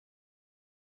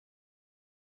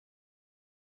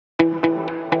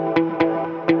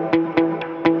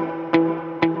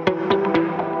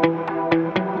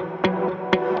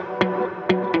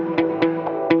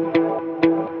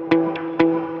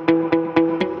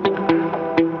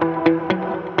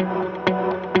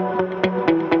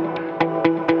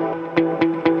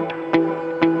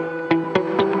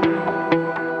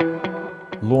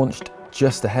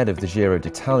Just ahead of the Giro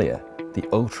d'Italia, the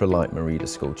ultralight Merida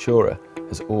Scultura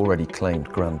has already claimed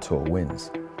Grand Tour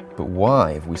wins. But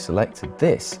why have we selected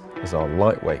this as our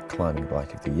lightweight climbing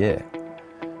bike of the year?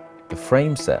 The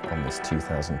frame set on this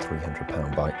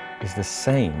 £2,300 bike is the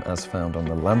same as found on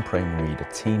the Lamprey Merida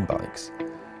team bikes.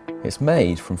 It's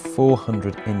made from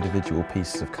 400 individual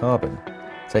pieces of carbon,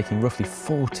 taking roughly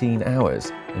 14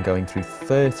 hours and going through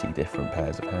 30 different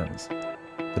pairs of hands.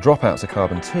 The dropouts are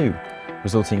carbon too,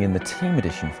 resulting in the team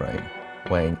edition frame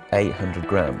weighing 800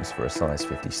 grams for a size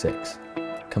 56.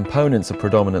 Components are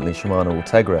predominantly Shimano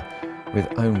Ultegra with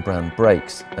own brand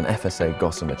brakes, an FSA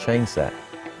Gossamer chainset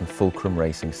and Fulcrum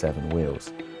Racing 7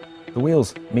 wheels. The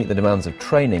wheels meet the demands of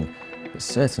training but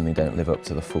certainly don't live up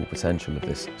to the full potential of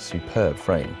this superb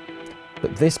frame.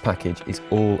 But this package is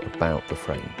all about the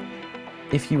frame.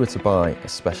 If you were to buy a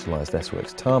specialised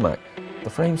S-Works tarmac, the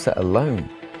frame set alone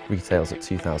retails at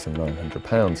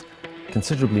 £2,900,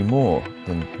 considerably more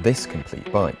than this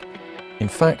complete bike. In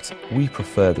fact, we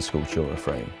prefer the Scultura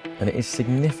frame, and it is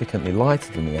significantly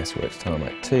lighter than the S-Works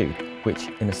Tarmac 2, which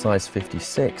in a size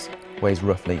 56 weighs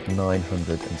roughly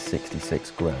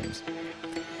 966 grams.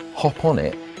 Hop on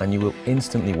it and you will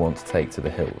instantly want to take to the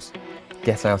hills.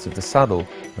 Get out of the saddle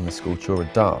and the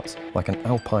Scultura darts like an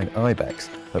alpine ibex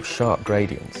up sharp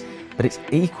gradients, but it's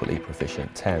equally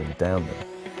proficient tearing down them.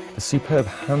 The superb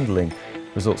handling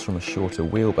results from a shorter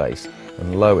wheelbase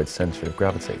and lowered centre of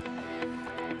gravity.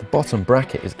 The bottom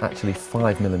bracket is actually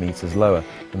 5mm lower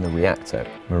than the Reacto,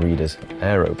 Merida's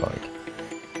aero bike.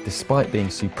 Despite being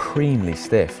supremely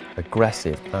stiff,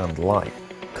 aggressive and light,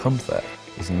 comfort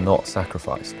is not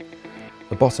sacrificed.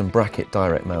 The bottom bracket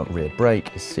direct mount rear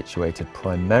brake is situated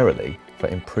primarily for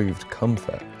improved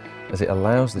comfort, as it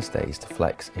allows the stays to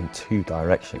flex in two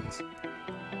directions.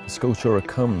 The Scultura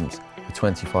comes with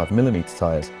 25mm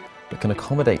tyres that can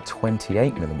accommodate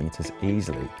 28mm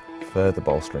easily, further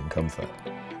bolstering comfort.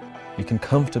 You can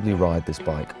comfortably ride this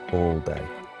bike all day.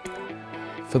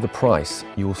 For the price,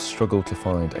 you will struggle to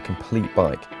find a complete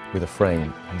bike with a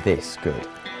frame this good.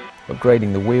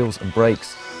 Upgrading the wheels and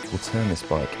brakes will turn this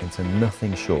bike into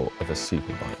nothing short of a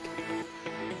super bike.